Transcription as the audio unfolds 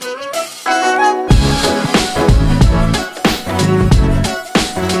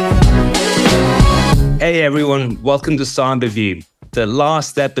Hey everyone, welcome to Sound Review, the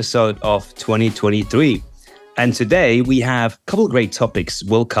last episode of 2023. And today we have a couple of great topics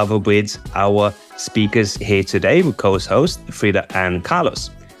we'll cover with our speakers here today, with co-hosts Frida and Carlos.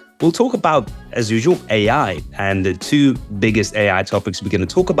 We'll talk about, as usual, AI, and the two biggest AI topics we're going to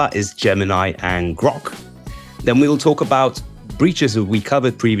talk about is Gemini and Grok. Then we'll talk about breaches that we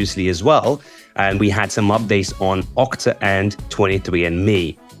covered previously as well, and we had some updates on Okta and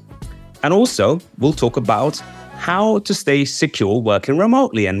 23andMe. And also, we'll talk about how to stay secure working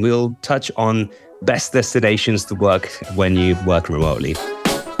remotely, and we'll touch on best destinations to work when you work remotely.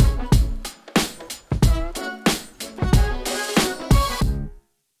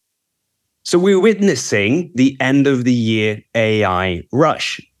 So we're witnessing the end of the year AI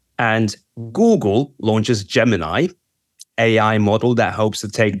rush, and Google launches Gemini, AI model that hopes to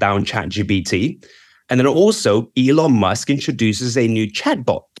take down ChatGPT. And then also Elon Musk introduces a new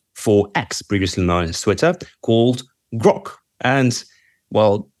chatbot for X, previously known as Twitter, called Grok. And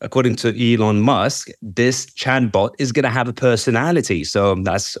well, according to Elon Musk, this chatbot is going to have a personality. So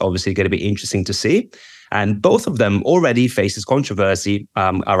that's obviously going to be interesting to see. And both of them already faces controversy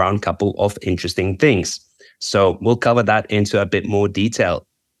around a couple of interesting things. So we'll cover that into a bit more detail.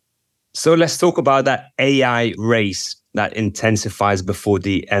 So let's talk about that AI race that intensifies before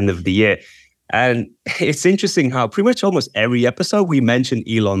the end of the year. And it's interesting how pretty much almost every episode we mention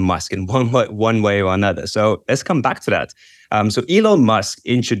Elon Musk in one way or another. So let's come back to that. So Elon Musk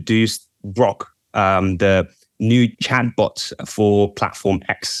introduced Grok, the new chatbot for platform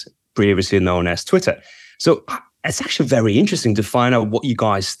X, previously known as Twitter. So it's actually very interesting to find out what you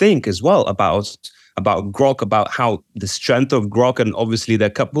guys think as well about Grok, about how the strength of Grok, and obviously there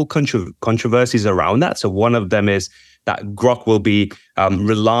are a couple controversies around that. So one of them is that Grok will be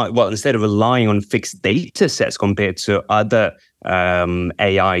instead of relying on fixed data sets compared to other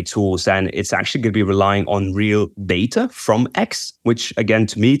AI tools, and it's actually going to be relying on real data from X, which again,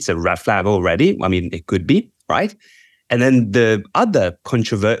 to me, it's a red flag already. I mean, it could be, right? And then the other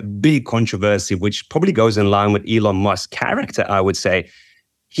big controversy, which probably goes in line with Elon Musk's character, I would say,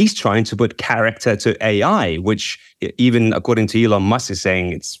 he's trying to put character to AI, which even according to Elon Musk is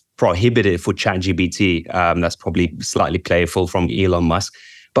saying it's prohibited for ChatGPT. That's probably slightly playful from Elon Musk.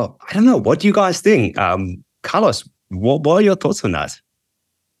 But I don't know. What do you guys think? Carlos, what are your thoughts on that?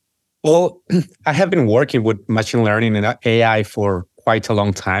 Well, I have been working with machine learning and AI for quite a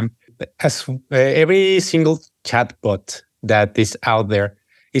long time. As every single chatbot that is out there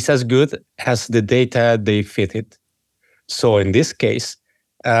is as good as the data they feed it. So in this case,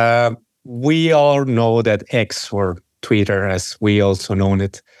 we all know that X, or Twitter as we also know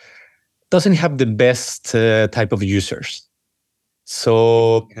it, doesn't have the best type of users.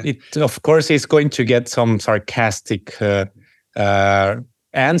 So it, of course, is going to get some sarcastic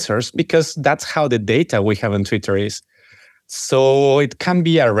answers, because that's how the data we have on Twitter is. So it can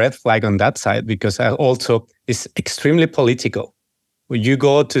be a red flag on that side, because also it's extremely political. When you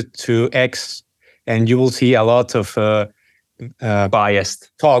go to X, and you will see a lot of bias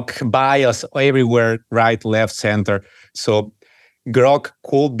everywhere, right, left, center. So Grok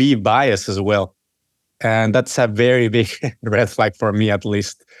could be biased as well. And that's a very big red flag for me, at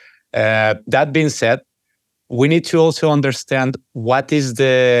least. That being said, we need to also understand what is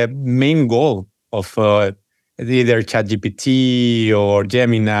the main goal of either ChatGPT or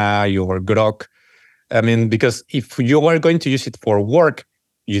Gemini or Grok. I mean, because if you are going to use it for work,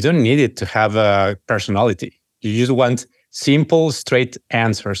 you don't need it to have a personality. You just want simple, straight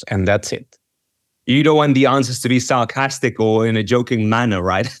answers, and that's it. You don't want the answers to be sarcastic or in a joking manner,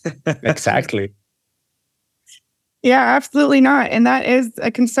 right? Exactly. Yeah, absolutely not. And that is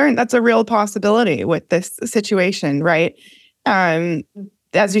a concern. That's a real possibility with this situation, right?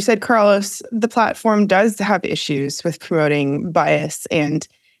 As you said, Carlos, the platform does have issues with promoting bias and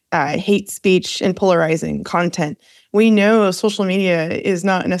hate speech and polarizing content. We know social media is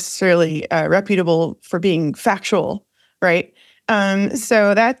not necessarily reputable for being factual, right?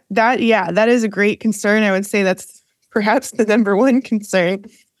 So that is a great concern. I would say that's perhaps the number one concern.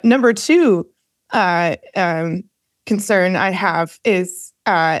 Number two concern I have is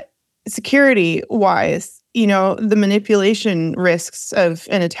security-wise, the manipulation risks of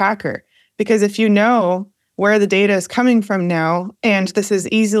an attacker. Because if you know where the data is coming from now, and this is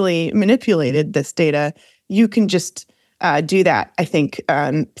easily manipulated, this data, you can just do that, I think,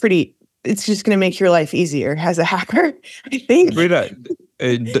 it's just going to make your life easier as a hacker, I think. Rita,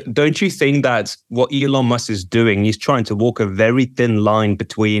 don't you think that what Elon Musk is doing, he's trying to walk a very thin line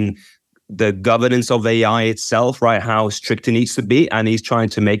between the governance of AI itself, right? How strict it needs to be. And he's trying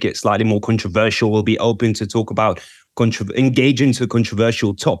to make it slightly more controversial. We'll be open to talk about engage into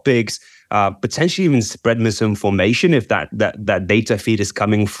controversial topics, potentially even spread misinformation if that data feed is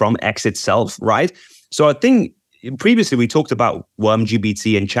coming from X itself, right? So I think previously we talked about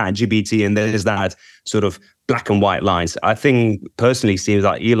WormGPT and ChatGPT, and there's that sort of black and white lines. I think personally seems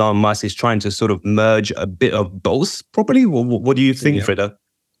like Elon Musk is trying to sort of merge a bit of both properly. What do you think, Frida?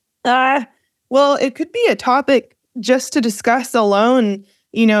 Well, it could be a topic just to discuss alone,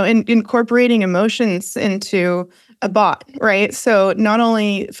 incorporating emotions into a bot, right? So not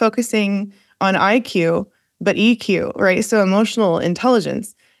only focusing on IQ, but EQ, right? So emotional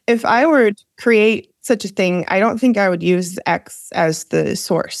intelligence. If I were to create such a thing, I don't think I would use X as the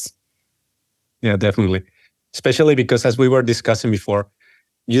source. Yeah, definitely. Especially because, as we were discussing before,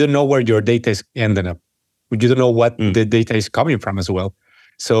 you don't know where your data is ending up. You don't know what the data is coming from as well.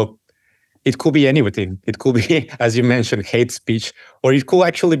 So it could be anything. It could be, as you mentioned, hate speech, or it could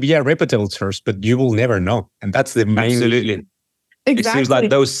actually be a reputable source, but you will never know. And that's the main... Absolutely. Exactly. It seems like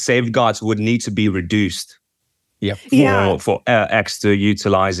those safeguards would need to be reduced for X to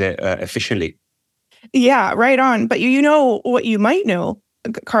utilize it efficiently. Yeah, right on. But you know what you might know,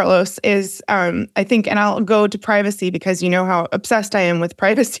 Carlos, is I think, and I'll go to privacy because you know how obsessed I am with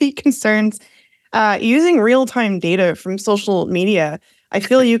privacy concerns. Using real-time data from social media, I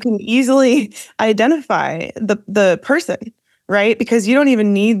feel you can easily identify the person, right? Because you don't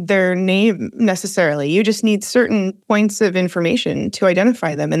even need their name necessarily. You just need certain points of information to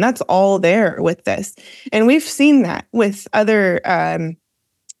identify them. And that's all there with this. And we've seen that with other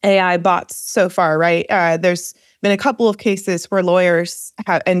AI bots so far, right? There's been a couple of cases where lawyers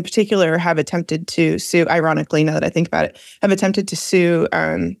in particular have attempted to sue, ironically, now that I think about it, have attempted to sue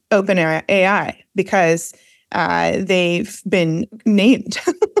OpenAI because they've been named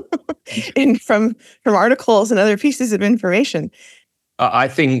from articles and other pieces of information. I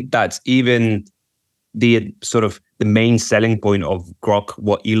think that's even the sort of the main selling point of Grok,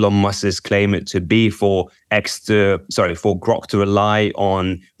 what Elon Musk is claiming it to be for Grok to rely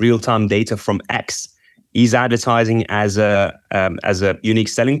on real-time data from X. He's advertising as a unique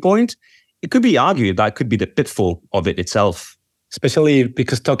selling point. It could be argued that could be the pitfall of it itself. Especially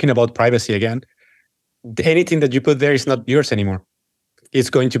because talking about privacy again, anything that you put there is not yours anymore. It's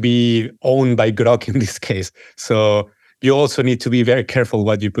going to be owned by Grok in this case. So you also need to be very careful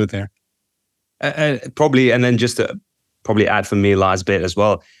what you put there. Probably, and then just to probably add for me last bit as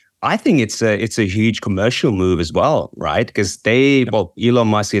well, I think it's a huge commercial move as well, right? Because Elon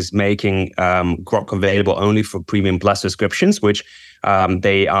Musk is making Grok available only for Premium Plus subscriptions, which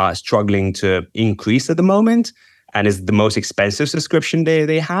they are struggling to increase at the moment, and is the most expensive subscription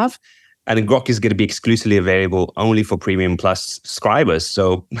they have. And Grok is going to be exclusively available only for Premium Plus subscribers.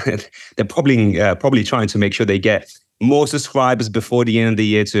 So they're probably trying to make sure they get more subscribers before the end of the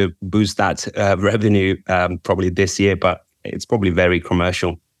year to boost that revenue probably this year. But it's probably very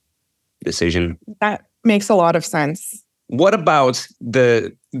commercial decision. That makes a lot of sense. What about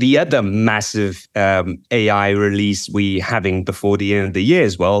the other massive AI release we having before the end of the year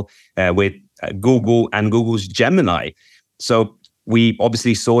as well with Google and Google's Gemini? So we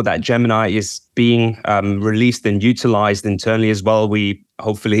obviously saw that Gemini is being released and utilized internally as well. We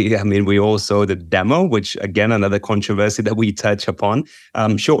all saw the demo, which again, another controversy that we touch upon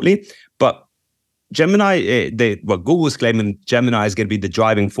shortly. But Gemini, Google's claiming Gemini is going to be the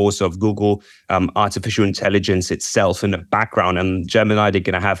driving force of Google artificial intelligence itself in the background. And Gemini, they're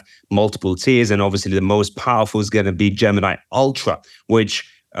going to have multiple tiers. And obviously the most powerful is going to be Gemini Ultra, which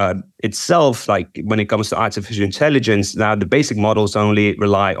itself, like when it comes to artificial intelligence, now the basic models only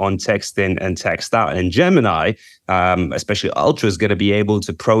rely on text in and text out. And Gemini, especially Ultra, is going to be able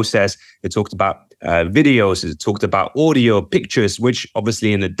to process. It talked about videos, it talked about audio, pictures, which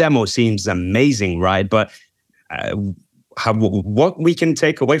obviously in the demo seems amazing, right? But what we can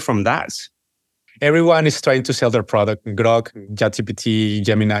take away from that? Everyone is trying to sell their product. Grok, ChatGPT,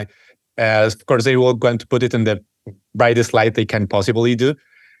 Gemini. Of course, they will going to put it in the brightest light they can possibly do.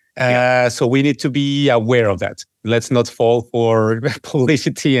 So we need to be aware of that. Let's not fall for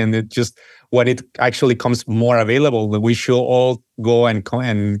publicity, and it just when it actually comes more available, we should all go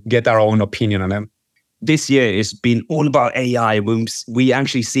and get our own opinion on them. This year has been all about AI. We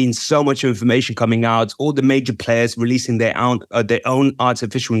actually seen so much information coming out, all the major players releasing their own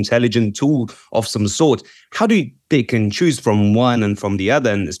artificial intelligence tool of some sort. How do you pick and choose from one and from the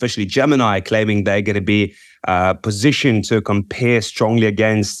other? And especially Gemini claiming they're going to be positioned to compare strongly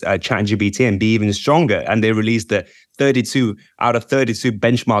against ChatGPT and be even stronger. And they released the 32 out of 32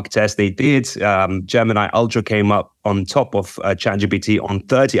 benchmark tests they did. Gemini Ultra came up on top of ChatGPT on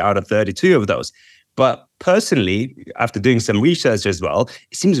 30 out of 32 of those. But personally, after doing some research as well,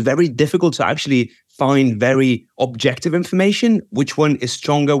 it seems very difficult to actually find very objective information. Which one is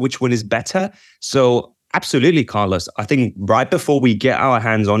stronger? Which one is better? So absolutely, Carlos. I think right before we get our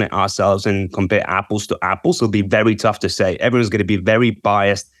hands on it ourselves and compare apples to apples, it'll be very tough to say. Everyone's going to be very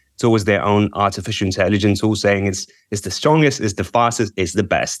biased towards their own artificial intelligence tool, saying it's the strongest, it's the fastest, it's the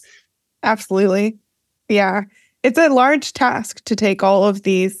best. Absolutely. Yeah. It's a large task to take all of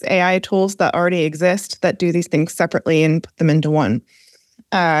these AI tools that already exist that do these things separately and put them into one.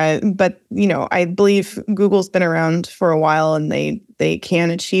 But, I believe Google's been around for a while and they can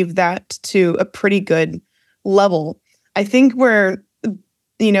achieve that to a pretty good level. I think where,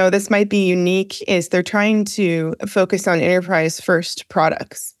 this might be unique is they're trying to focus on enterprise first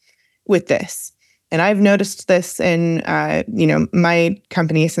products with this. And I've noticed this in, my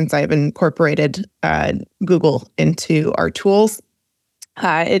company since I've incorporated Google into our tools.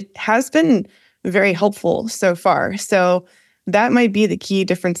 It has been very helpful so far. So that might be the key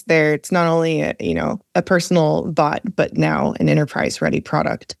difference there. It's not only a personal bot, but now an enterprise-ready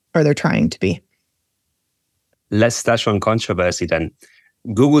product, or they're trying to be. Let's touch on controversy then.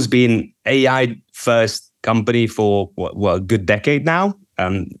 Google's been AI-first company for a good decade now.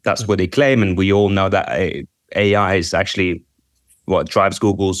 That's what they claim, and we all know that AI is actually what drives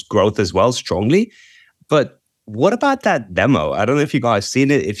Google's growth as well strongly. But what about that demo? I don't know if you guys seen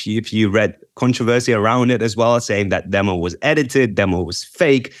it, if you read controversy around it as well, saying that demo was edited, demo was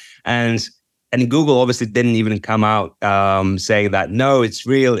fake, and Google obviously didn't even come out saying that no, it's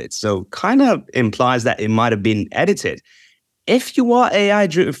real. It so kind of implies that it might have been edited. If you are AI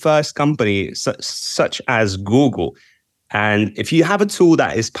first company such as Google, and if you have a tool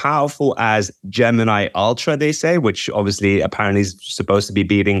that is powerful as Gemini Ultra, they say, which obviously apparently is supposed to be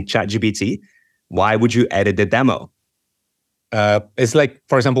beating ChatGPT, why would you edit the demo? It's like,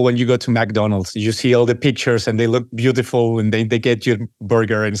 for example, when you go to McDonald's, you see all the pictures and they look beautiful and they get your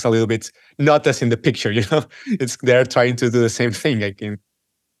burger and it's a little bit not as in the picture, It's they're trying to do the same thing again.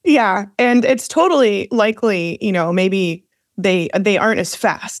 Yeah, and it's totally likely, maybe they aren't as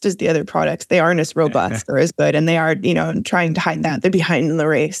fast as the other products. They aren't as robust or as good. And they are, trying to hide that. They're behind in the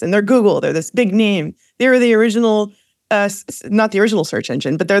race. And they're Google. They're this big name. They were the original, not the original search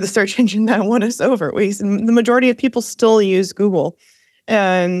engine, but they're the search engine that won us over. The majority of people still use Google.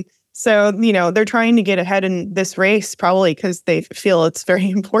 And so, they're trying to get ahead in this race probably because they feel it's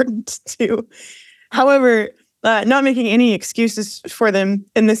very important to. However, not making any excuses for them,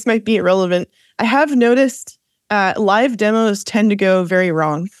 and this might be irrelevant, I have noticed live demos tend to go very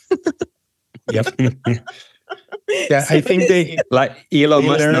wrong. Yep. Yeah, I think they Elon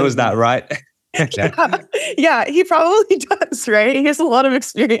Musk knows that, right? Yeah, he probably does, right? He has a lot of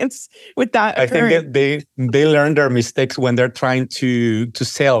experience with that. I think that they learn their mistakes when they're trying to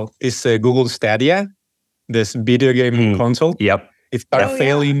sell this Google Stadia, this video game console. Yep. It started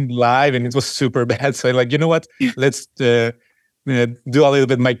failing live and it was super bad. So you know what? Let's do a little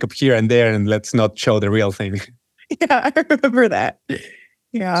bit makeup here and there and let's not show the real thing. Yeah, I remember that.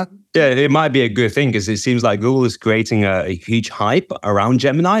 Yeah. Yeah, it might be a good thing because it seems like Google is creating a huge hype around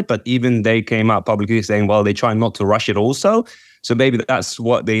Gemini, but even they came out publicly saying, well, they try not to rush it also. So maybe that's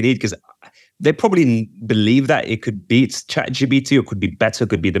what they need because they probably believe that it could beat ChatGPT or could be better,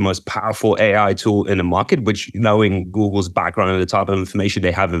 could be the most powerful AI tool in the market, which knowing Google's background and the type of information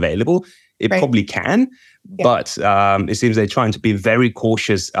they have available, it probably can. Yeah. But it seems they're trying to be very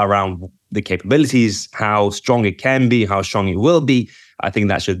cautious around the capabilities, how strong it can be, how strong it will be. I think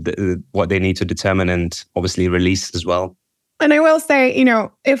that should what they need to determine and obviously release as well. And I will say,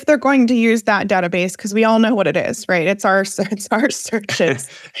 if they're going to use that database, because we all know what it is, right? It's our searches.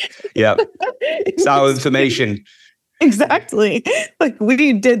 Yeah, it's our information. Exactly. Like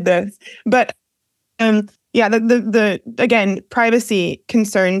we did this, but yeah, the again, privacy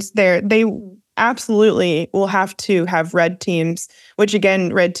concerns there. They absolutely will have to have red teams, which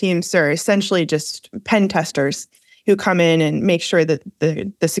again, red teams are essentially just pen testers who come in and make sure that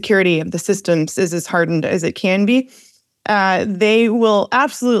the security of the systems is as hardened as it can be. They will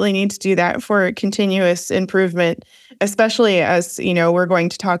absolutely need to do that for continuous improvement, especially as we're going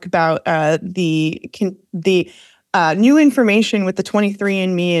to talk about the new information with the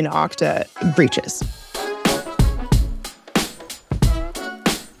 23andMe and Okta breaches.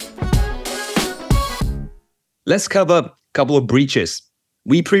 Let's cover a couple of breaches.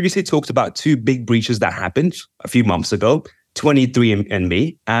 We previously talked about two big breaches that happened a few months ago,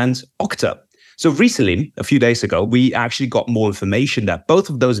 23andMe and Okta. So recently, a few days ago, we actually got more information that both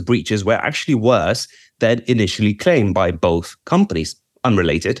of those breaches were actually worse than initially claimed by both companies,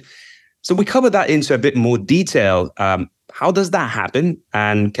 unrelated. So we covered that into a bit more detail. How does that happen?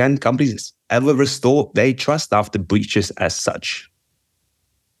 And can companies ever restore their trust after breaches as such?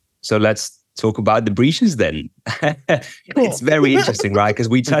 So let's talk about the breaches then. It's very interesting, right? Because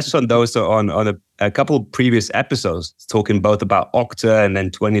we touched on those on a couple of previous episodes, talking both about Okta and then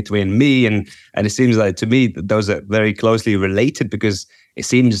 23andMe. And it seems like, to me, that those are very closely related, because it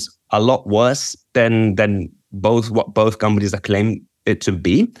seems a lot worse than what both companies are claiming it to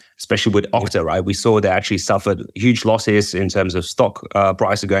be, especially with Okta, right? We saw they actually suffered huge losses in terms of stock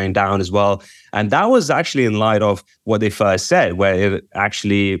prices going down as well. And that was actually in light of what they first said, where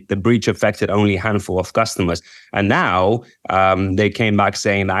the breach affected only a handful of customers. And now they came back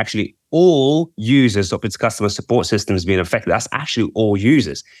saying that actually all users of its customer support system has been affected. That's actually all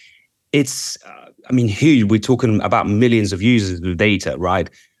users. It's, huge. We're talking about millions of users with data, right?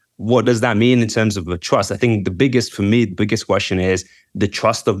 What does that mean in terms of the trust? I think the biggest question is the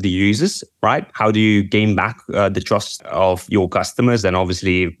trust of the users, right? How do you gain back the trust of your customers, and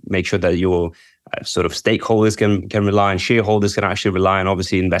obviously make sure that your sort of stakeholders can rely, and shareholders can actually rely, and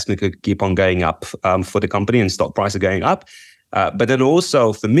obviously investment could keep on going up for the company and stock prices going up. But then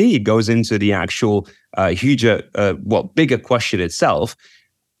also for me, it goes into the actual bigger question itself.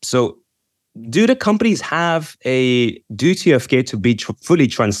 So, do the companies have a duty of care to be fully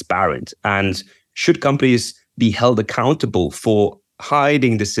transparent? And should companies be held accountable for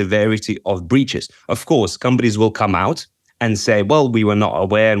hiding the severity of breaches? Of course, companies will come out and say, well, we were not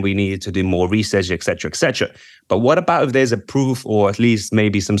aware and we needed to do more research, et cetera, et cetera. But what about if there's a proof, or at least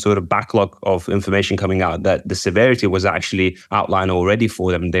maybe some sort of backlog of information coming out that the severity was actually outlined already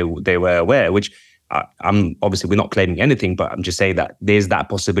for them? They were aware, which I'm obviously, we're not claiming anything, but I'm just saying that there's that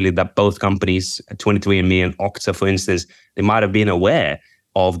possibility that both companies, 23andMe and Okta, for instance, they might have been aware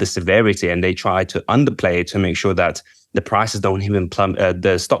of the severity and they try to underplay it to make sure that the prices don't even plummet,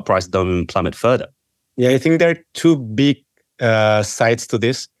 the stock prices don't even plummet further. Yeah, I think there are two big sides to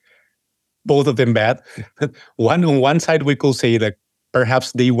this, both of them bad. On one side, we could say that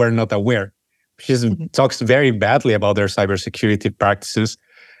perhaps they were not aware, which talks very badly about their cybersecurity practices.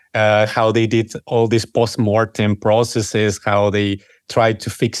 How they did all these post-mortem processes, how they tried to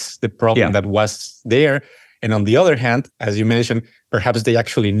fix the problem that was there. And on the other hand, as you mentioned, perhaps they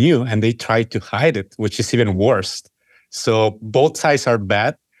actually knew and they tried to hide it, which is even worse. So both sides are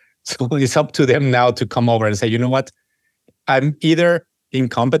bad. So it's up to them now to come over and say, you know what? I'm either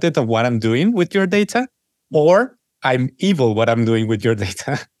incompetent of what I'm doing with your data, or I'm evil what I'm doing with your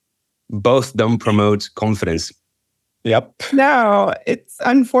data. Both don't promote confidence. Yep. No, it's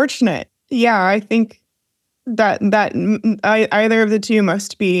unfortunate. Yeah, I think that either of the two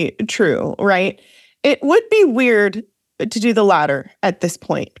must be true, right? It would be weird to do the latter at this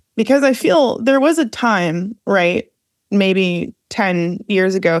point, because I feel there was a time, right, maybe 10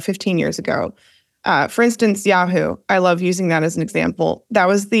 years ago, 15 years ago. For instance, Yahoo, I love using that as an example. That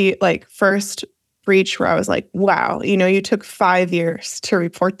was the first breach where I was like, wow, you took 5 years to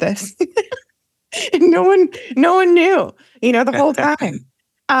report this. And no one knew, the whole time.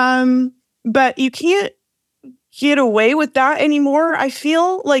 But you can't get away with that anymore. I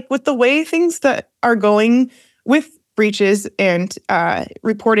feel like with the way things that are going with breaches and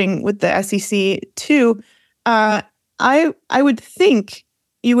reporting with the SEC too, I would think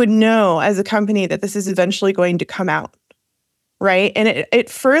you would know as a company that this is eventually going to come out, right? And it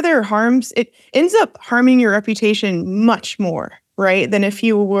further ends up harming your reputation much more, right, than if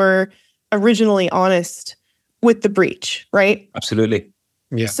you were originally honest with the breach, right? Absolutely.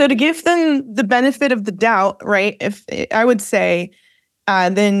 Yeah. So to give them the benefit of the doubt, right? If I would say,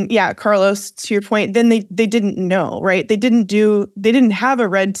 then yeah, Carlos, to your point, then they didn't know, right? They didn't have a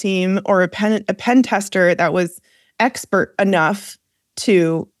red team or a pen tester that was expert enough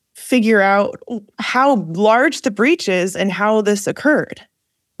to figure out how large the breach is and how this occurred,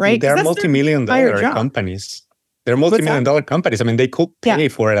 right? They're multi-million-dollar companies. They're multi-million-dollar companies. I mean, they could pay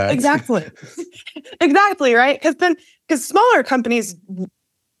for that. Exactly. Exactly, right? Because smaller companies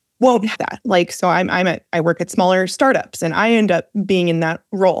won't have that. So I work at smaller startups, and I end up being in that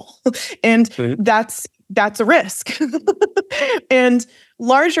role, and that's a risk. And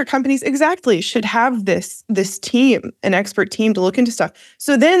larger companies should have this team, an expert team to look into stuff.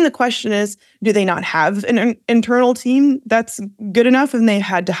 So then the question is, do they not have an internal team that's good enough, and they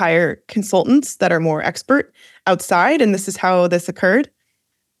had to hire consultants that are more expert outside, and this is how this occurred?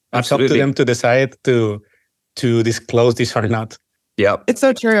 Absolutely. It's up to them to decide to disclose this or not. Yeah. It's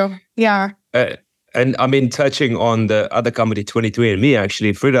so true. Yeah. And I mean, touching on the other company, 23andMe,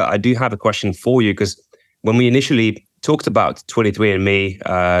 actually, Frida, I do have a question for you, because when we initially talked about 23andMe,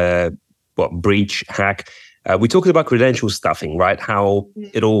 breach, hack, We talked about credential stuffing, right? How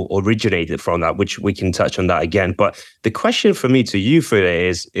it all originated from that, which we can touch on that again. But the question for me to you, Frida,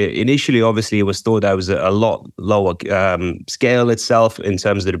 is initially, obviously, it was thought that was a lot lower scale itself in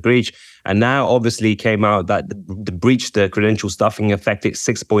terms of the breach. And now, obviously, came out that the breach, the credential stuffing, affected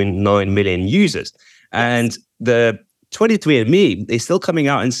 6.9 million users. And the 23andMe is still coming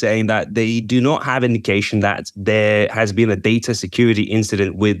out and saying that they do not have indication that there has been a data security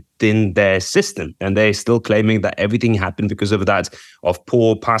incident within their system. And they're still claiming that everything happened because of that, of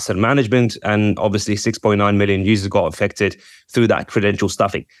poor password management. And obviously 6.9 million users got affected through that credential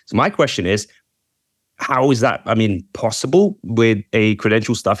stuffing. So my question is, how is that, possible with a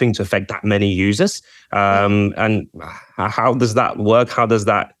credential stuffing to affect that many users? And how does that work?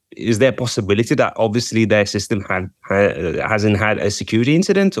 Is there a possibility that obviously their system hasn't had a security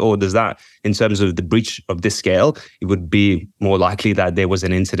incident, or does that, in terms of the breach of this scale, it would be more likely that there was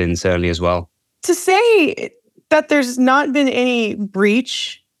an incident internally as well? To say that there's not been any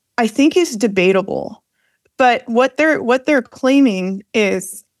breach, I think is debatable. But what they're claiming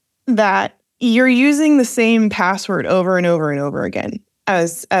is that you're using the same password over and over and over again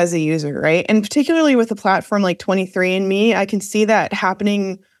as a user, right? And particularly with a platform like 23andMe, I can see that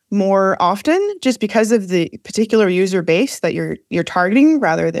happening more often just because of the particular user base that you're targeting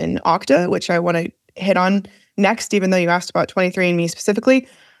rather than Okta, which I want to hit on next, even though you asked about 23andMe specifically.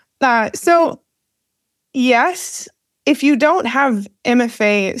 So yes, if you don't have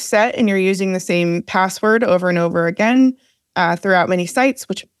MFA set and you're using the same password over and over again throughout many sites,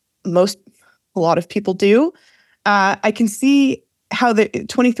 which a lot of people do, I can see how the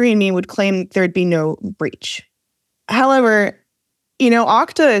 23andMe would claim there'd be no breach. However,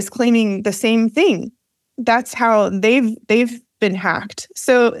 Okta is claiming the same thing. That's how they've been hacked.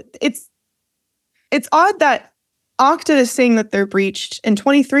 So it's odd that Okta is saying that they're breached and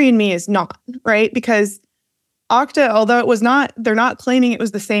 23andMe is not, right? Because Okta, although they're not claiming it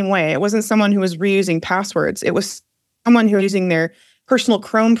was the same way. It wasn't someone who was reusing passwords. It was someone who was using their personal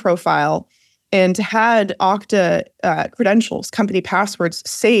Chrome profile and had Okta credentials, company passwords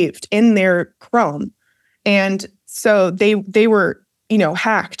saved in their Chrome. And so they were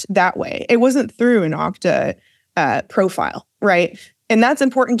hacked that way. It wasn't through an Okta profile, right? And that's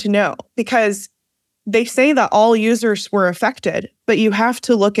important to know because they say that all users were affected, but you have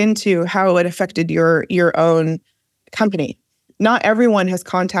to look into how it affected your own company. Not everyone has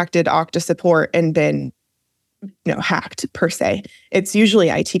contacted Okta support and been hacked per se. It's usually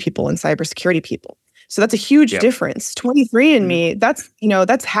IT people and cybersecurity people. So that's a huge difference. 23andMe,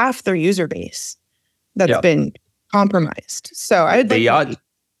 that's half their user base that's been compromised. So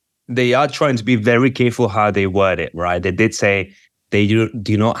they are trying to be very careful how they word it, right? They did say they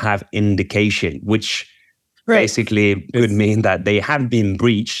do not have indication, which basically could mean that they have been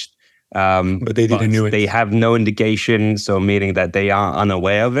breached, but they didn't know it. They have no indication, so meaning that they are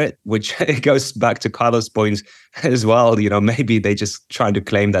unaware of it, which goes back to Carlos' points as well. Maybe they just trying to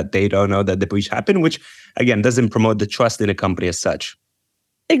claim that they don't know that the breach happened, which again doesn't promote the trust in a company as such.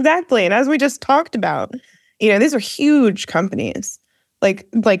 Exactly, and as we just talked about, these are huge companies. Like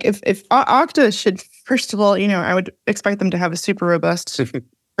if Okta should, first of all, I would expect them to have a super robust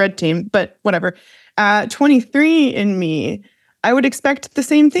red team, but whatever. 23andMe, I would expect the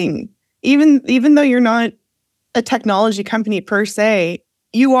same thing. Even though you're not a technology company per se,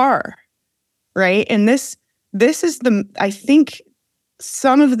 you are, right? And this is I think,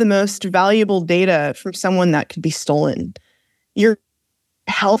 some of the most valuable data from someone that could be stolen. Your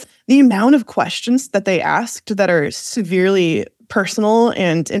health, the amount of questions that they asked that are severely personal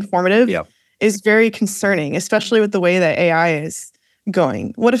and informative is very concerning, especially with the way that AI is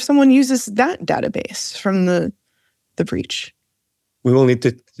going. What if someone uses that database from the breach? We will need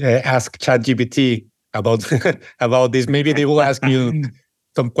to ask ChatGPT about this. Maybe they will ask you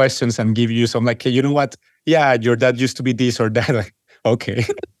some questions and give you some hey, you know what? Yeah, your dad used to be this or that. Okay.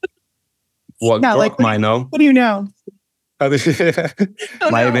 What Grok might know. What do you know?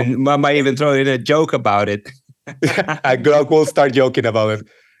 Might even throw in a joke about it. Grok will start joking about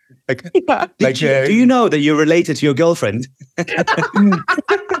it. Do you know that you're related to your girlfriend?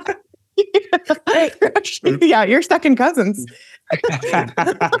 Yeah, you're second cousins.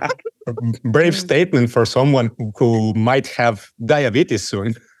 Brave statement for someone who might have diabetes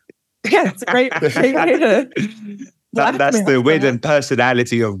soon. Yeah, it's a great way to... That's the wit and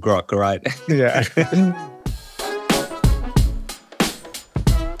personality of Grok, right? Yeah.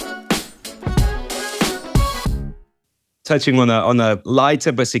 Touching on a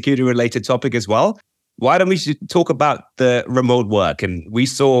lighter but security-related topic as well, why don't we talk about the remote work? And we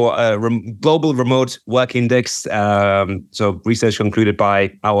saw a global remote work index, so research concluded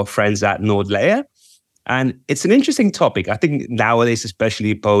by our friends at Nordlayer. And it's an interesting topic. I think nowadays,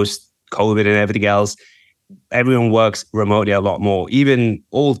 especially post-COVID and everything else, everyone works remotely a lot more. Even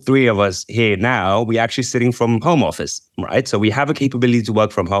all three of us here now, we're actually sitting from home office, right? So we have a capability to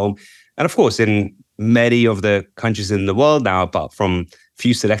work from home. And of course, in many of the countries in the world now, apart from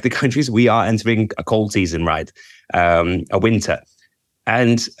few selected countries, we are entering a cold season, right? A winter.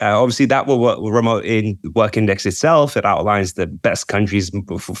 And obviously that will work remote in work index itself. It outlines the best countries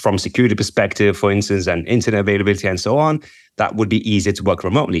from security perspective, for instance, and internet availability and so on. That would be easier to work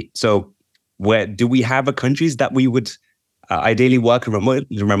remotely. So where do we have a countries that we would ideally work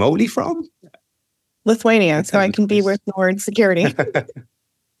remotely from? Lithuania, so I can be with Nord security.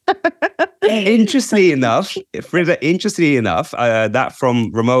 Interestingly enough, that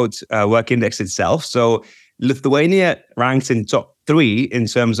from remote work index itself. So Lithuania ranks in top 3 in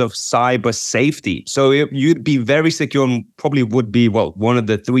terms of cyber safety. So you'd be very secure and probably would be, one of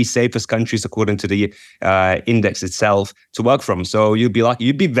the 3 safest countries according to the index itself to work from. So you'd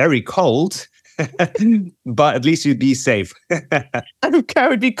be very cold, but at least you'd be safe. I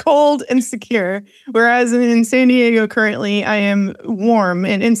would be cold and secure, whereas in San Diego currently, I am warm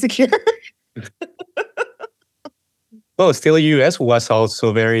and insecure. Well, still US was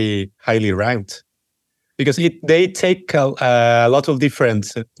also very highly ranked because they take a lot of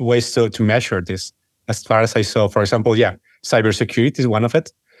different ways to measure this. As far as I saw, for example, cybersecurity is one of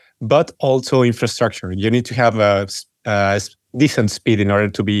it, but also infrastructure. You need to have a decent speed in order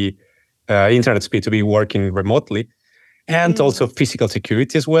to be internet speed to be working remotely, and also physical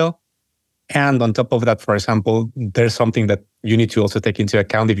security as well. And on top of that, for example, there's something that you need to also take into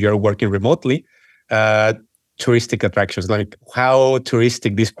account if you're working remotely, touristic attractions, like how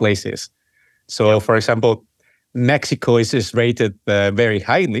touristic this place is. So, for example, Mexico is rated very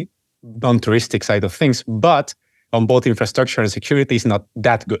highly on touristic side of things, but on both infrastructure and security is not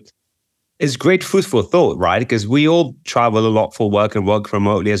that good. It's great food for thought, right? Because we all travel a lot for work and work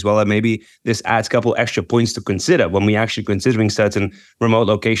remotely as well. And maybe this adds a couple extra points to consider when we actually considering certain remote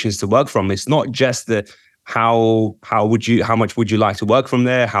locations to work from. It's not just the how much would you like to work from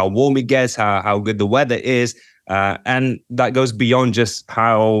there, how warm it gets, how good the weather is. And that goes beyond just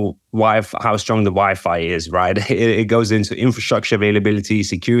how strong the Wi-Fi is, right? It goes into infrastructure availability,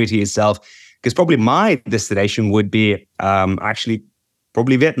 security itself. Because probably my destination would be actually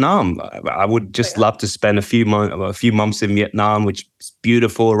probably Vietnam. I would just love to spend a few months in Vietnam, which is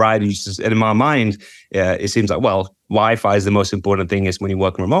beautiful, right? And in my mind, it seems like, Wi-Fi is the most important thing is when you're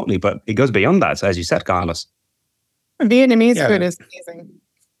working remotely, but it goes beyond that, as you said, Carlos. Vietnamese food is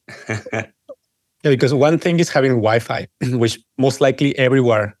amazing. Because one thing is having Wi-Fi, which most likely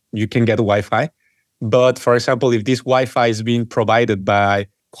everywhere you can get Wi-Fi. But for example, if this Wi-Fi is being provided by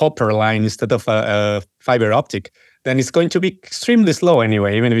copper line instead of a fiber optic, then it's going to be extremely slow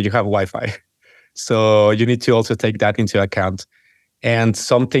anyway, even if you have Wi-Fi. So you need to also take that into account. And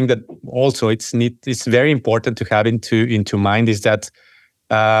something that also it's very important to have into mind is that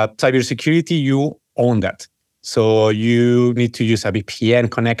cybersecurity, you own that. So you need to use a VPN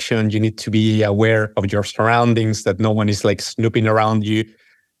connection. You need to be aware of your surroundings, that no one is like snooping around you,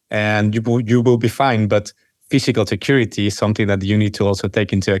 and you will be fine. But physical security is something that you need to also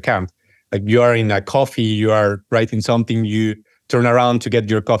take into account. Like you are in a coffee, you are writing something, you turn around to get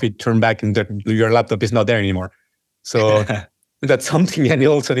your coffee, turn back, and your laptop is not there anymore. So that's something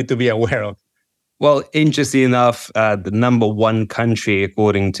you also need to be aware of. Well, interesting enough, the number 1 country,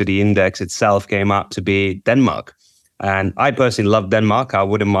 according to the index itself, came out to be Denmark. And I personally love Denmark. I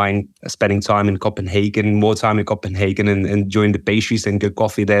wouldn't mind spending time in Copenhagen, more time in Copenhagen, and enjoying the pastries and good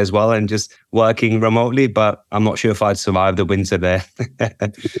coffee there as well, and just working remotely. But I'm not sure if I'd survive the winter there.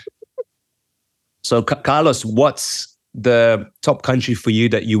 So, Carlos, what's the top country for you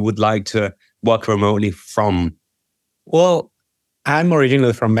that you would like to work remotely from? Well, I'm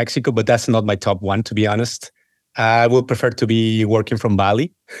originally from Mexico, but that's not my top 1, to be honest. I would prefer to be working from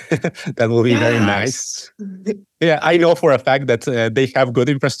Bali. That will be very nice. Yeah, I know for a fact that they have good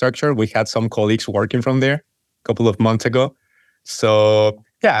infrastructure. We had some colleagues working from there a couple of months ago. So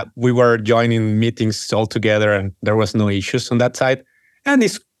yeah, we were joining meetings all together and there was no issues on that side. And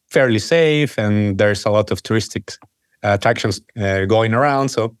it's fairly safe and there's a lot of touristic attractions going around.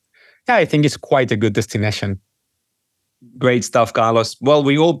 So yeah, I think it's quite a good destination. Great stuff, Carlos. Well,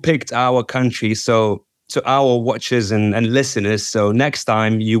 we all picked our country. So to our watchers and listeners, so next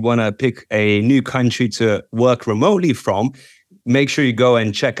time you want to pick a new country to work remotely from, make sure you go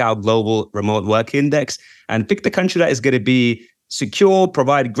and check out Global Remote Work Index and pick the country that is going to be secure,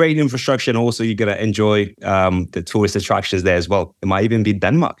 provide great infrastructure, and also you're going to enjoy the tourist attractions there as well. It might even be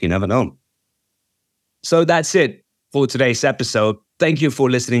Denmark. You never know. So that's it for today's episode. thank you for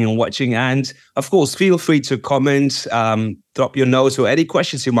listening and watching. And of course, feel free to comment, drop your notes or any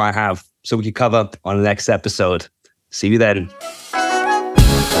questions you might have so we can cover on the next episode. See you then.